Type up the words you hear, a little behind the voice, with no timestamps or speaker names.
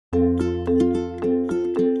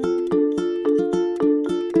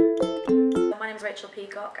Rachel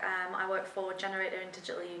Peacock. I work for Generator and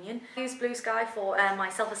Digital Union. I use Blu Sky for my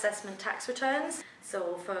self-assessment tax returns.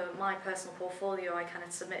 So for my personal portfolio, I kind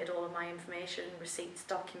of submitted all of my information, receipts,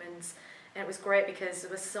 documents, and it was great because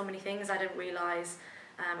there were so many things I didn't realise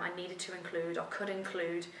I needed to include or could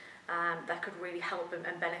include that could really help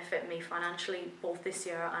and benefit me financially both this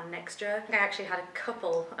year and next year. I actually had a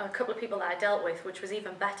couple of people that I dealt with, which was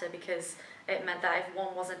even better because it meant that if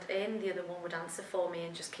one wasn't in, the other one would answer for me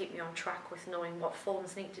and just keep me on track with knowing what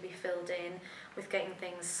forms need to be filled in, with getting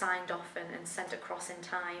things signed off and sent across in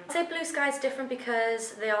time. I'd say Blu Sky is different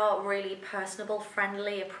because they are really personable,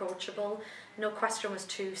 friendly, approachable. No question was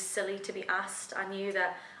too silly to be asked. I knew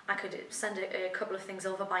that I could send a couple of things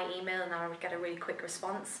over by email and I would get a really quick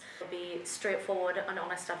response. It would be straightforward and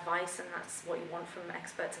honest advice, and that's what you want from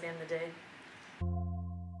experts at the end of the day.